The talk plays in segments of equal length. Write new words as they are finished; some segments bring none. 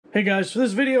Hey guys, for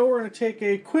this video we're going to take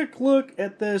a quick look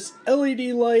at this LED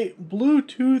light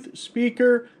Bluetooth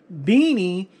speaker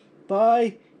beanie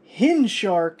by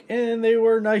Shark, and they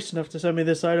were nice enough to send me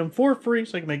this item for free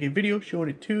so I can make a video showing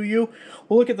it to you.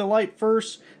 We'll look at the light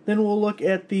first, then we'll look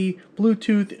at the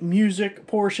Bluetooth music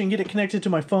portion, get it connected to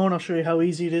my phone. I'll show you how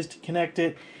easy it is to connect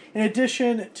it. In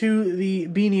addition to the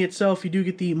beanie itself, you do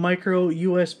get the micro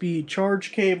USB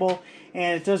charge cable,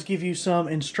 and it does give you some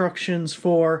instructions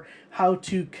for how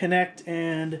to connect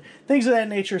and things of that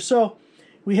nature. So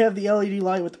we have the LED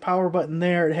light with the power button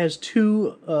there. It has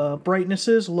two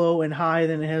brightnesses, low and high.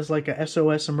 Then it has like a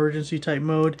SOS emergency type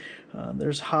mode.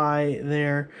 There's high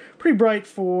there. Pretty bright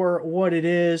for what it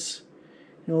is.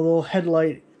 You know, a little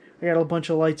headlight. I got a bunch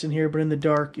of lights in here, but in the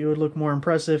dark it would look more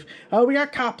impressive. We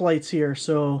got cop lights here,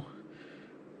 so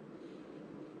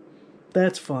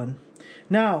that's fun.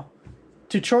 Now,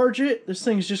 to charge it, this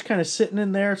thing's just kind of sitting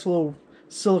in there. It's a little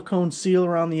silicone seal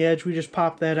around the edge. We just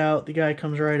pop that out. The guy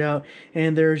comes right out,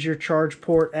 and there's your charge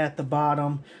port at the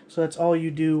bottom. So that's all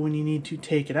you do when you need to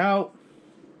take it out.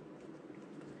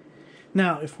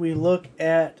 Now, if we look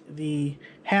at the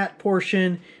hat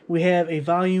portion, we have a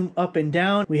volume up and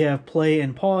down. We have play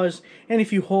and pause. And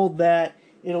if you hold that,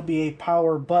 it'll be a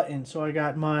power button. So I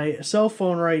got my cell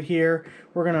phone right here.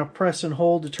 We're going to press and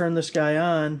hold to turn this guy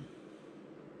on.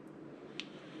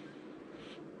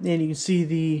 And you can see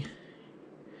the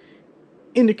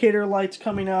indicator lights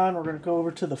coming on. We're going to go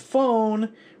over to the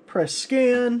phone, press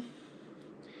scan,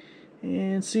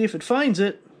 and see if it finds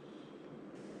it.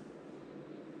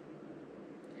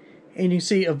 And you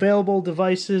see available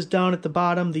devices down at the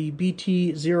bottom, the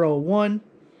BT01.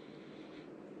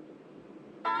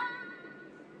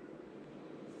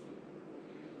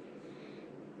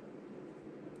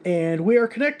 And we are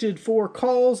connected for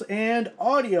calls and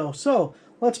audio. So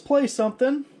let's play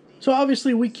something. So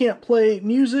obviously we can't play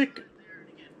music.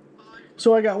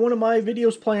 So I got one of my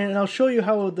videos playing, and I'll show you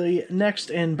how the next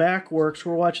and back works.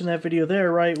 We're watching that video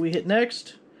there, right? We hit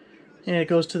next, and it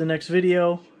goes to the next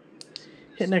video.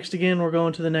 Hit next again, we're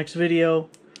going to the next video.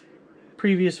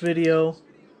 Previous video.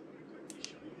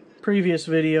 Previous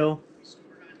video.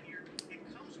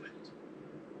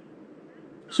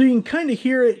 So you can kind of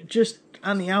hear it just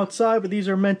on the outside, but these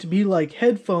are meant to be like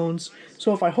headphones.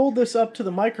 So if I hold this up to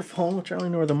the microphone, which I don't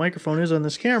even know where the microphone is on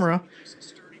this camera,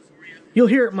 you'll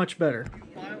hear it much better.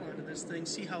 File onto this thing,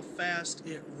 see how fast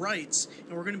it writes,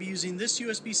 and we're going to be using this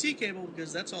USB-C cable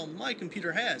because that's all my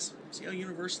computer has. See how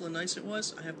universal and nice it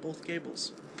was? I have both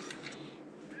cables.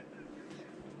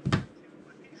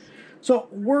 So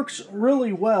it works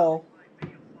really well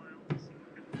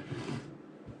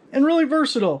and really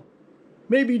versatile.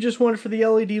 Maybe you just want it for the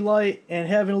LED light, and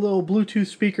having a little Bluetooth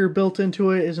speaker built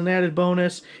into it is an added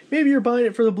bonus. Maybe you're buying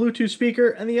it for the Bluetooth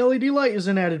speaker and the LED light is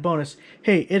an added bonus.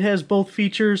 Hey, it has both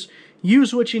features.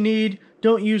 Use what you need.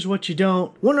 Don't use what you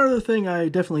don't. One other thing I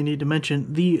definitely need to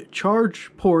mention, the charge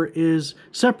port is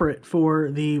separate for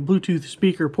the Bluetooth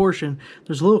speaker portion.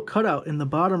 There's a little cutout in the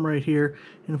bottom right here,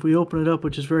 and if we open it up,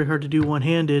 which is very hard to do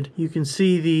one-handed, you can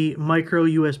see the micro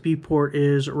USB port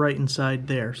is right inside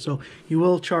there. So you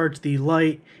will charge the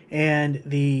light and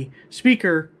the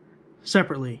speaker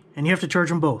separately, and you have to charge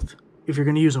them both if you're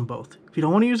going to use them both. If you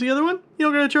don't want to use the other one, you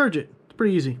don't got to charge it. It's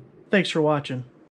pretty easy. Thanks for watching.